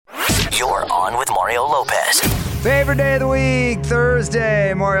You're on with Mario Lopez. Favorite day of the week,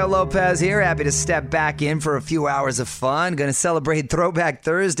 Thursday. Mario Lopez here. Happy to step back in for a few hours of fun. Going to celebrate Throwback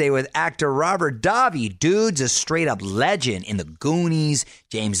Thursday with actor Robert Davi. Dude's a straight-up legend in The Goonies,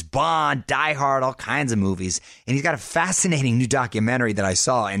 James Bond, Die Hard, all kinds of movies. And he's got a fascinating new documentary that I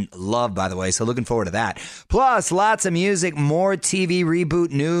saw and love, by the way, so looking forward to that. Plus, lots of music, more TV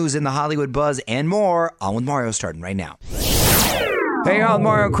reboot news in the Hollywood buzz, and more. On with Mario starting right now. Hey, y'all,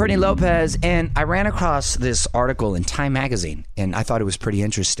 Mario Courtney Lopez, and I ran across this article in Time Magazine, and I thought it was pretty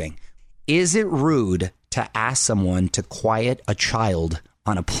interesting. Is it rude to ask someone to quiet a child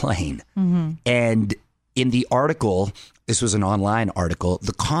on a plane? Mm-hmm. And in the article, this was an online article,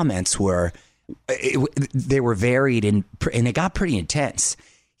 the comments were, they were varied and it got pretty intense.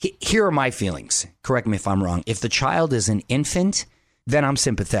 Here are my feelings. Correct me if I'm wrong. If the child is an infant, then I'm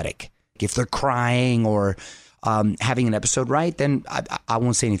sympathetic. If they're crying or having an episode, right, then I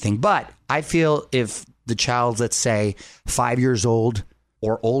won't say anything. But I feel if the child's, let's say, 5 years old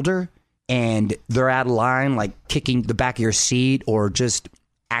or older, and they're out of line, like kicking the back of your seat or just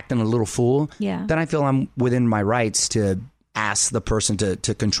acting a little fool, then I feel I'm within my rights to ask the person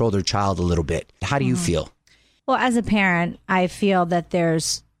to control their child a little bit. How do you feel? Well, as a parent, I feel that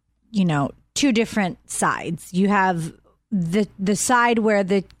there's, two different sides. You have the side where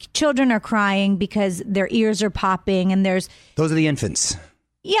the children are crying because their ears are popping, and those are the infants.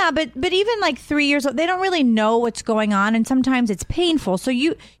 Yeah, but even like 3 years old, they don't really know what's going on, and sometimes it's painful. So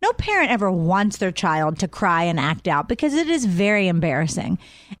no parent ever wants their child to cry and act out because it is very embarrassing.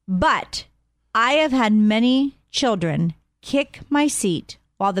 But I have had many children kick my seat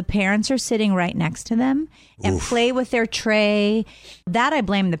while the parents are sitting right next to them and play with their tray. That I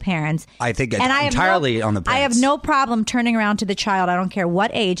blame the parents. I think it's entirely on the parents. I have no problem turning around to the child, I don't care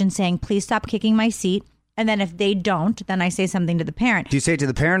what age, and saying, please stop kicking my seat. And then if they don't, then I say something to the parent. Do you say it to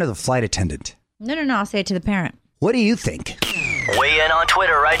the parent or the flight attendant? No, I'll say it to the parent. What do you think? Weigh in on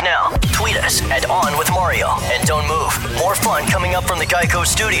Twitter right now. Tweet us at On With Mario. And don't move. More fun coming up from the Geico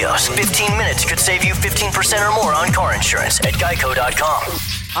Studios. 15 minutes could save you 15% or more on car insurance at geico.com.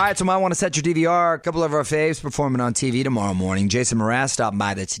 All right, so might want to set your DVR. A couple of our faves performing on TV tomorrow morning. Jason Mraz stopped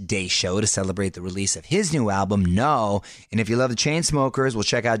by the Today Show to celebrate the release of his new album, No. And if you love the Chainsmokers, we'll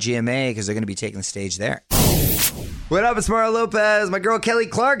check out GMA because they're going to be taking the stage there. What up, it's Mario Lopez. My girl Kelly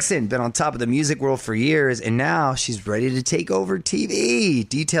Clarkson, been on top of the music world for years, and now she's ready to take over TV.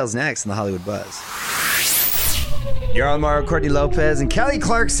 Details next in the Hollywood Buzz. You're on Mario Courtney Lopez and Kelly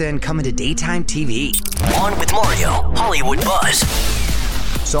Clarkson coming to daytime TV. On with Mario, Hollywood Buzz.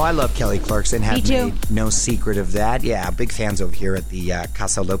 So I love Kelly Clarkson. Me too. Made no secret of that. Yeah, big fans over here at the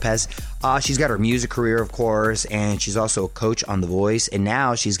Casa Lopez. She's got her music career, of course, and she's also a coach on The Voice, and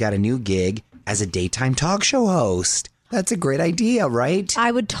now she's got a new gig as a daytime talk show host. That's a great idea, right?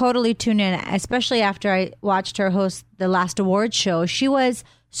 I would totally tune in, especially after I watched her host the last awards show. She was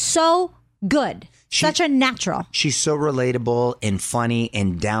so good. Such a natural. She's so relatable and funny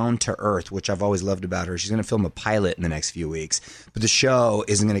and down to earth, which I've always loved about her. She's going to film a pilot in the next few weeks, but the show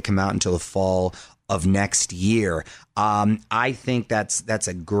isn't going to come out until the fall of next year. I think that's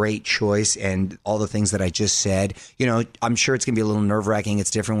a great choice, and all the things that I just said, I'm sure it's going to be a little nerve-wracking.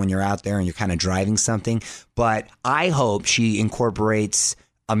 It's different when you're out there and you're kind of driving something, but I hope she incorporates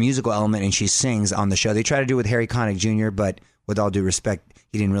a musical element and she sings on the show. They try to do it with Harry Connick Jr., but with all due respect,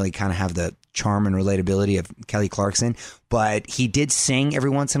 he didn't really kind of have the charm and relatability of Kelly Clarkson, but he did sing every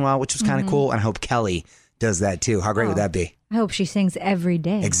once in a while, which was kind of cool, and I hope Kelly does that too. How great would that be? I hope she sings every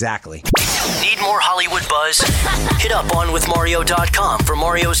day. Exactly. Need more Hollywood buzz? Hit up onwithmario.com for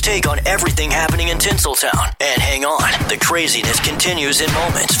Mario's take on everything happening in Tinseltown. And hang on, the craziness continues in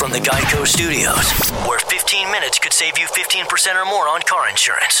moments from the Geico Studios, where 15 minutes could save you 15% or more on car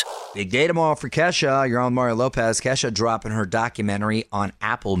insurance. Big day tomorrow for Kesha. You're on Mario Lopez. Kesha dropping her documentary on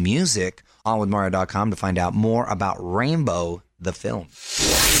Apple Music. Onwithmario.com to find out more about Rainbow, the film.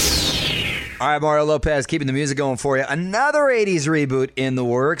 All right, Mario Lopez, keeping the music going for you. Another 80s reboot in the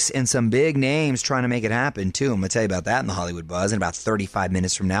works, and some big names trying to make it happen, too. I'm going to tell you about that in the Hollywood Buzz in about 35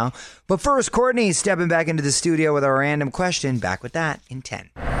 minutes from now. But first, Courtney's stepping back into the studio with our random question. Back with that in 10.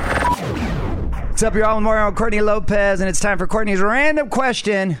 What's up, y'all? I'm Mario Courtney Lopez, and it's time for Courtney's random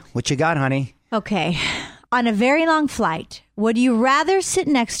question. What you got, honey? Okay. On a very long flight, would you rather sit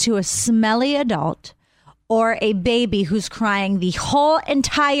next to a smelly adult or a baby who's crying the whole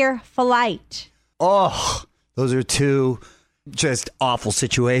entire flight? Oh, those are two just awful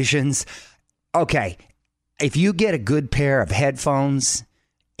situations. Okay, if you get a good pair of headphones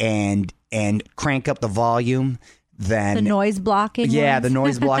and crank up the volume, then the noise blocking. Yeah, ones? the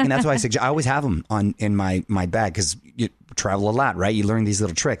noise blocking. That's why I always have them in my bag because you travel a lot, right? You learn these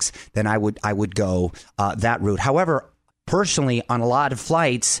little tricks. Then I would go that route. However, personally, on a lot of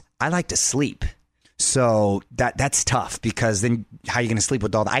flights, I like to sleep. So that's tough because then how are you going to sleep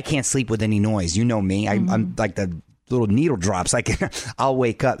with all that? I can't sleep with any noise. You know me. I'm like the little needle drops. I'll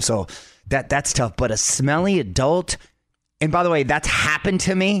wake up. So that's tough. But a smelly adult, and by the way, that's happened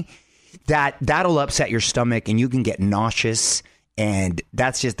to me. That'll upset your stomach and you can get nauseous. And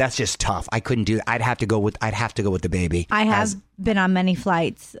that's just tough. I couldn't do that. I'd have to go with the baby. I have been on many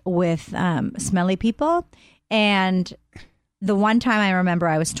flights with smelly people, and the one time I remember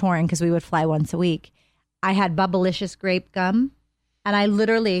I was touring because we would fly once a week. I had Bubblicious grape gum, and I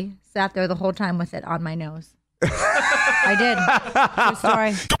literally sat there the whole time with it on my nose. I did. True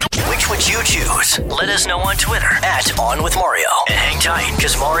story. Which would you choose? Let us know on Twitter @OnWithMario. And hang tight,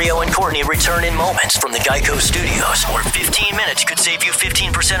 because Mario and Courtney return in moments from the Geico Studios, where 15 minutes could save you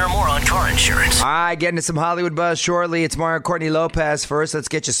 15% or more on car insurance. All right, getting to some Hollywood buzz shortly. It's Mario and Courtney Lopez. First, let's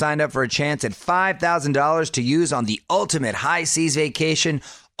get you signed up for a chance at $5,000 to use on the ultimate high seas vacation,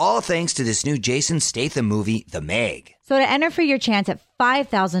 all thanks to this new Jason Statham movie, The Meg. So to enter for your chance at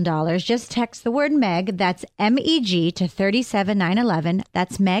 $5,000, just text the word Meg, that's MEG, to 37911.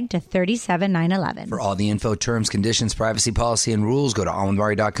 That's Meg to 37911. For all the info, terms, conditions, privacy policy, and rules, go to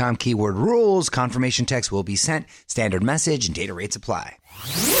onwithmario.com, keyword rules. Confirmation text will be sent. Standard message and data rates apply.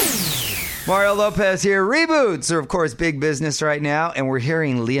 Mario Lopez here. Reboots are, of course, big business right now, and we're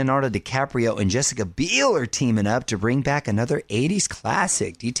hearing Leonardo DiCaprio and Jessica Biel are teaming up to bring back another 80s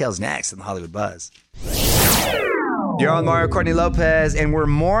classic. Details next on the Hollywood Buzz. You're on Mario Courtney Lopez, and we're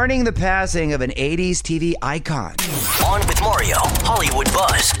mourning the passing of an 80s TV icon. On with Mario, Hollywood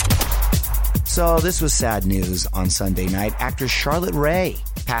Buzz. So this was sad news on Sunday night. Actor Charlotte Rae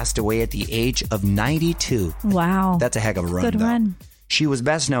passed away at the age of 92. Wow. That's a heck of a run, Good though. run. She was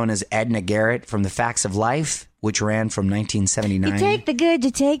best known as Edna Garrett from The Facts of Life, which ran from 1979. You take the good,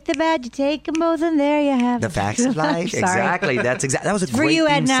 you take the bad, you take them both, and there you have The Facts of Life. Sorry. Exactly. That was a For great you,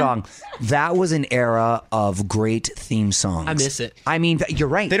 theme Edna. song. That was an era of great theme songs. I miss it. I mean, you're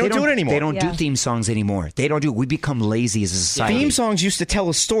right. They don't do it anymore. They don't do Yeah. theme songs anymore. They don't do. We become lazy as a society. Theme songs used to tell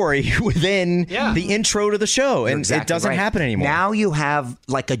a story within the intro to the show, and Exactly it doesn't right. happen anymore. Now you have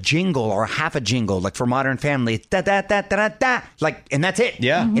like a jingle or half a jingle, like for Modern Family, da da da da da da, like, and that's it.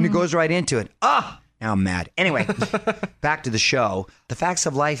 Yeah. And it goes right into it. Now I'm mad. Anyway, back to the show. The Facts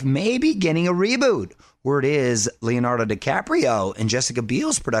of Life may be getting a reboot. Word is Leonardo DiCaprio and Jessica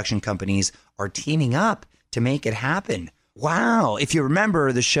Biel's production companies are teaming up to make it happen. Wow. If you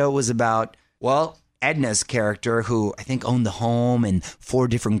remember, the show was about, well, Edna's character, who I think owned the home, and 4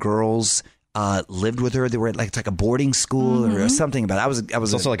 different girls lived with her. They were at it's like a boarding school or something. But I was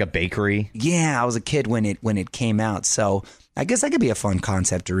It's also like a bakery. yeah, I was a kid when it came out. So I guess that could be a fun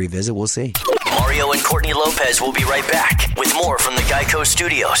concept to revisit. We'll see. Mario and Courtney Lopez will be right back with more from the Geico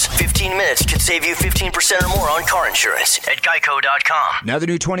Studios. 15 minutes could save you 15% or more on car insurance at geico.com. Another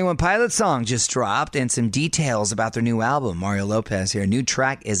new 21 Pilots song just dropped, and some details about their new album. Mario Lopez here. New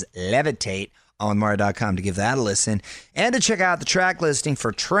track is Levitate on Mario.com to give that a listen, and to check out the track listing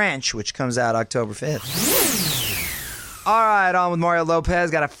for Trench, which comes out October 5th. All right, on with Mario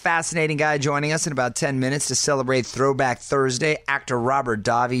Lopez. Got a fascinating guy joining us in about 10 minutes to celebrate Throwback Thursday. Actor Robert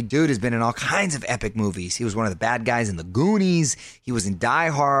Davi. Dude has been in all kinds of epic movies. He was one of the bad guys in The Goonies. He was in Die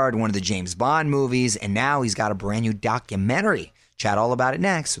Hard, one of the James Bond movies, and now he's got a brand new documentary. Chat all about it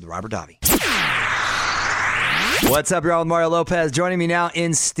next with Robert Davi. What's up, y'all? Mario Lopez joining me now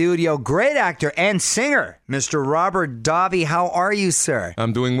in studio. Great actor and singer, Mr. Robert Davi. How are you, sir?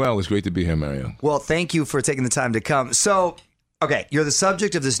 I'm doing well. It's great to be here, Mario. Well, thank you for taking the time to come. So, okay, you're the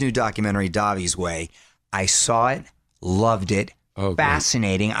subject of this new documentary, Davi's Way. I saw it, loved it,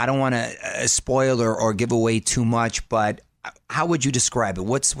 fascinating. I don't want to spoil or give away too much, but how would you describe it?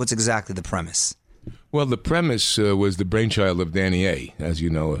 What's exactly the premise? Well, the premise was the brainchild of Danny A., as you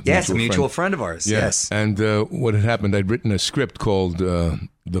know. Yes, a mutual friend of ours. Yes. And what had happened, I'd written a script called The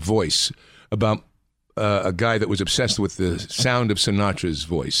Voice about a guy that was obsessed with the sound of Sinatra's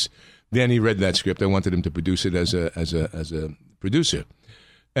voice. Danny read that script. I wanted him to produce it as a producer.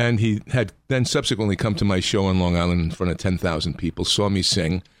 And he had then subsequently come to my show on Long Island in front of 10,000 people, saw me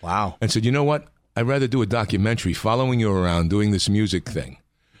sing. Wow. And said, you know what? I'd rather do a documentary following you around doing this music thing.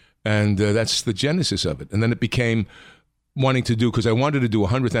 And that's the genesis of it. And then it became wanting to do, because I wanted to do a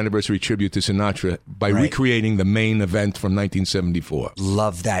 100th anniversary tribute to Sinatra by recreating the main event from 1974.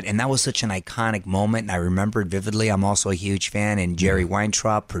 Love that. And that was such an iconic moment, and I remember it vividly. I'm also a huge fan, and Jerry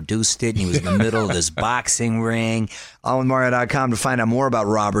Weintraub produced it, and he was in the middle of this boxing ring. OnWithMario.com to find out more about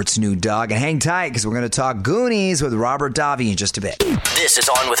Robert's new dog. And hang tight, because we're going to talk Goonies with Robert Davi in just a bit. This is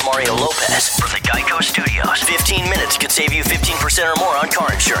On with Mario Lopez from the Geico Studios. 15 minutes could save you 15% or more on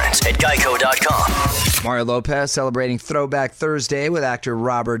car insurance at Geico.com. Mario Lopez celebrating Throwback Thursday with actor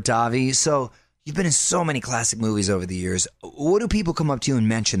Robert Davi. So, you've been in so many classic movies over the years. What do people come up to you and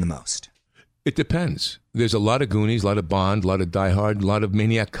mention the most? It depends. There's a lot of Goonies, a lot of Bond, a lot of Die Hard, a lot of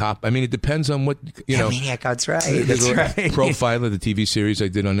Maniac Cop. I mean, it depends on what, Maniac Cop's right. There's That's right. Profiler, the TV series I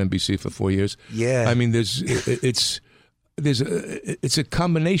did on NBC for 4 years. Yeah. I mean, it's a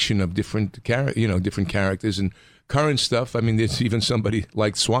combination of different characters and current stuff. I mean, there's even somebody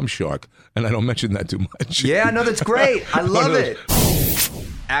like Swamp Shark, and I don't mention that too much. Yeah, no, that's great. I love it.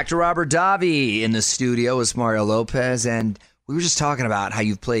 Actor Robert Davi in the studio with Mario Lopez, and we were just talking about how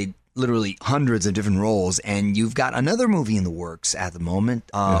you've played literally hundreds of different roles, and you've got another movie in the works at the moment,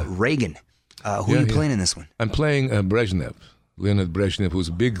 Reagan. Who are you playing in this one? I'm playing Brezhnev, Leonid Brezhnev, who's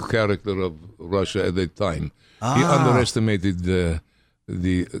a big character of Russia at that time. He underestimated the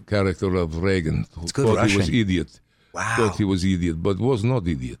character of Reagan, who thought Russian. he was idiot. Wow. Thought he was idiot, but was not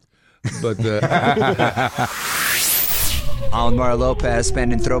idiot. But I'm Mario Lopez,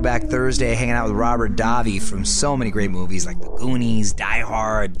 spending Throwback Thursday hanging out with Robert Davi from so many great movies like The Goonies, Die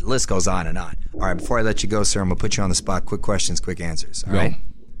Hard, the list goes on and on. All right, before I let you go, sir, I'm going to put you on the spot. Quick questions, quick answers. All right?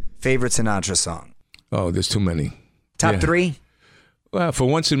 Favorite Sinatra song? Oh, there's too many. Top three? Well, for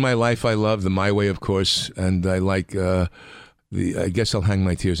once in my life, I love the My Way, of course, and I like I guess I'll hang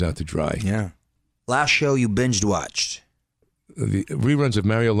my tears out to dry. Yeah. Last show you binged watched? The reruns of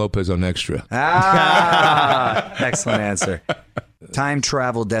Mario Lopez on Extra. Excellent answer. Time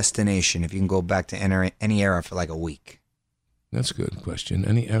travel destination, if you can go back to any era for like a week. That's a good question.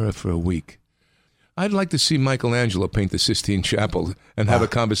 Any era for a week. I'd like to see Michelangelo paint the Sistine Chapel and have a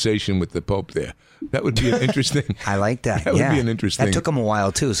conversation with the Pope there. That would be an interesting. I like that. That would be an interesting. That took him a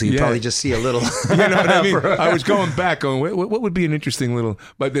while too, so you probably just see a little. You know what I mean? I was going back on what would be an interesting little.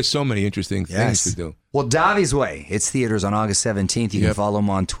 But there's so many interesting things to do. Well, Davi's Way. It's theaters on August 17th. You can follow him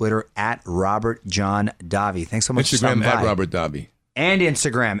on Twitter at Robert John Davi. Thanks so much. Instagram at Robert Davi. And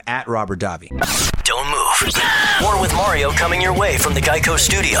Instagram at Robert Davi. Don't move. More with Mario coming your way from the Geico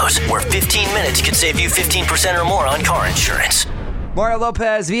Studios, where 15 minutes could save you 15% or more on car insurance. Mario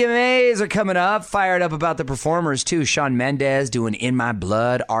Lopez, VMAs are coming up. Fired up about the performers, too. Shawn Mendes doing In My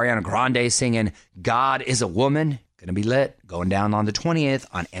Blood. Ariana Grande singing God is a Woman. Gonna be lit. Going down on the 20th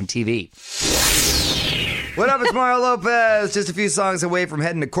on MTV. What up, it's Mario Lopez. Just a few songs away from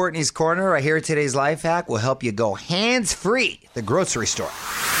heading to Courtney's Corner. I hear today's life hack will help you go hands-free at the grocery store.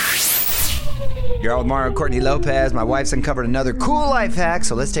 You're with Mario Courtney Lopez. My wife's uncovered another cool life hack,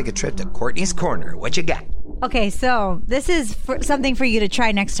 so let's take a trip to Courtney's Corner. What you got? Okay, so this is something for you to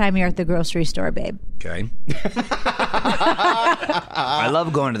try next time you're at the grocery store, babe. Okay. I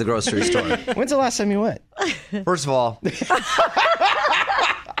love going to the grocery store. When's the last time you went? First of all...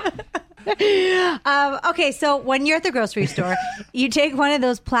 Okay, so when you're at the grocery store, you take one of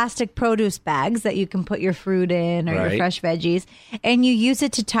those plastic produce bags that you can put your fruit in or your fresh veggies, and you use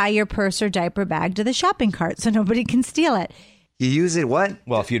it to tie your purse or diaper bag to the shopping cart so nobody can steal it. You use it what?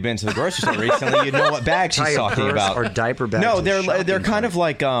 Well, if you'd been to the grocery store recently, you'd know what bag she's talking about. Or diaper bag. No, they're kind of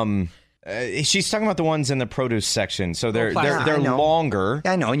like she's talking about the ones in the produce section. So they're longer.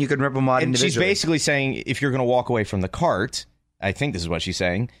 Yeah, I know, and you can rip them out individually. And she's basically saying if you're going to walk away from the cart, I think this is what she's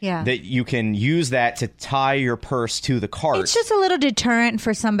saying. Yeah. That you can use that to tie your purse to the cart. It's just a little deterrent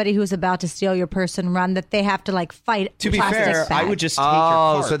for somebody who's about to steal your purse and run, that they have to like fight. To be fair, I would just take your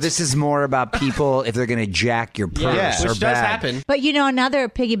cart. cart. So this is more about people if they're going to jack your purse or which bag. does happen. But you know, another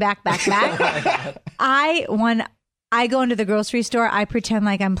piggyback backpack. I go into the grocery store, I pretend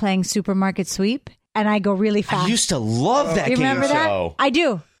like I'm playing Supermarket Sweep, and I go really fast. I used to love that you game remember show. That? I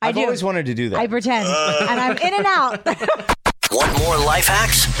do. I've always wanted to do that. I pretend, and I'm in and out. Want more life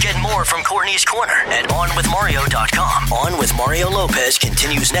hacks? Get more from Courtney's Corner at OnWithMario.com. On with Mario Lopez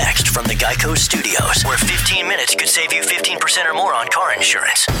continues next from the Geico Studios, where 15 minutes could save you 15% or more on car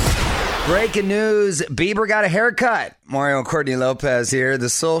insurance. Breaking news, Bieber got a haircut. Mario and Courtney Lopez here. The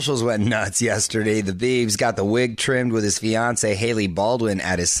socials went nuts yesterday. The Biebs got the wig trimmed with his fiancée Haley Baldwin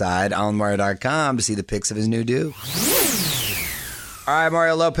at his side. OnWithMario.com to see the pics of his new do. All right,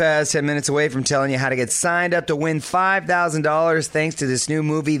 Mario Lopez, 10 minutes away from telling you how to get signed up to win $5,000 thanks to this new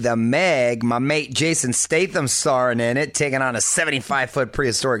movie, The Meg. My mate Jason Statham's starring in it, taking on a 75-foot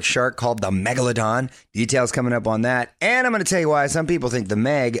prehistoric shark called the Megalodon. Details coming up on that. And I'm going to tell you why some people think The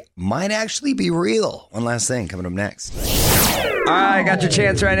Meg might actually be real. One last thing coming up next. All right, got your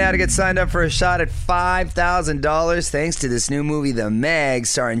chance right now to get signed up for a shot at $5,000 thanks to this new movie, The Meg,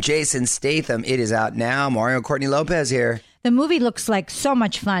 starring Jason Statham. It is out now. Mario Courtney Lopez here. The movie looks like so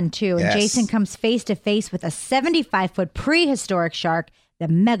much fun, too. And Yes. Jason comes face to face with a 75-foot prehistoric shark, the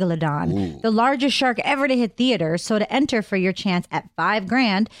Megalodon, the largest shark ever to hit theaters. So to enter for your chance at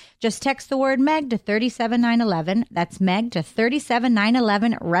 $5,000, just text the word Meg to 37911. That's Meg to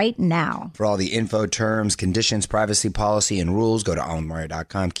 37911 right now. For all the info, terms, conditions, privacy policy, and rules, go to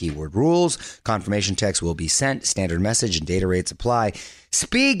onwithmario.com, keyword rules. Confirmation text will be sent. Standard message and data rates apply.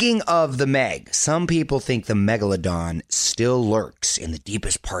 Speaking of the Meg, some people think the Megalodon still lurks in the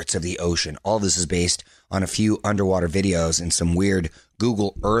deepest parts of the ocean. All this is based on a few underwater videos and some weird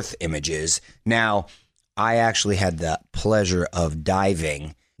Google Earth images. Now, I actually had the pleasure of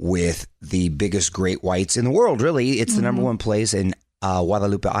diving with the biggest great whites in the world, really. It's the number one place in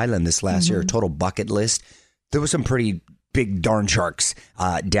Guadalupe Island this last year, total bucket list. There was some pretty big darn sharks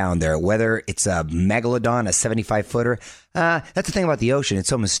down there, whether it's a Megalodon, a 75-footer. That's the thing about the ocean. It's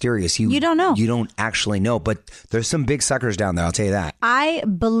so mysterious. You don't know. You don't actually know, but there's some big suckers down there, I'll tell you that. I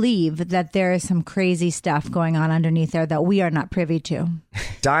believe that there is some crazy stuff going on underneath there that we are not privy to.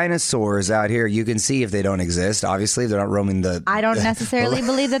 Dinosaurs out here, you can see if they don't exist. Obviously, they're not roaming the... I don't necessarily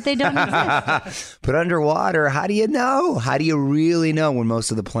believe that they don't exist. But underwater, how do you know? How do you really know when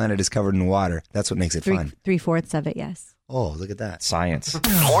most of the planet is covered in water? That's what makes it fun. 3/4 of it, yes. Oh, look at that. Science.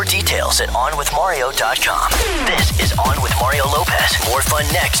 More details at onwithmario.com. This is On with Mario Lopez. More fun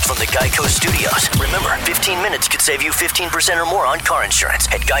next from the Geico Studios. Remember, 15 minutes could save you 15% or more on car insurance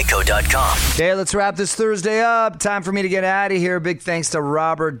at geico.com. Okay, let's wrap this Thursday up. Time for me to get out of here. Big thanks to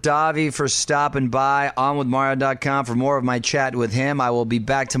Robert Davi for stopping by. OnWithMario.com for more of my chat with him. I will be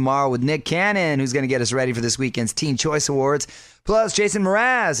back tomorrow with Nick Cannon, who's going to get us ready for this weekend's Teen Choice Awards. Plus, Jason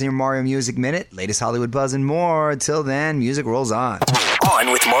Mraz in your Mario Music Minute, latest Hollywood buzz and more. Until then, music rolls on.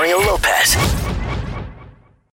 On with Mario Lopez.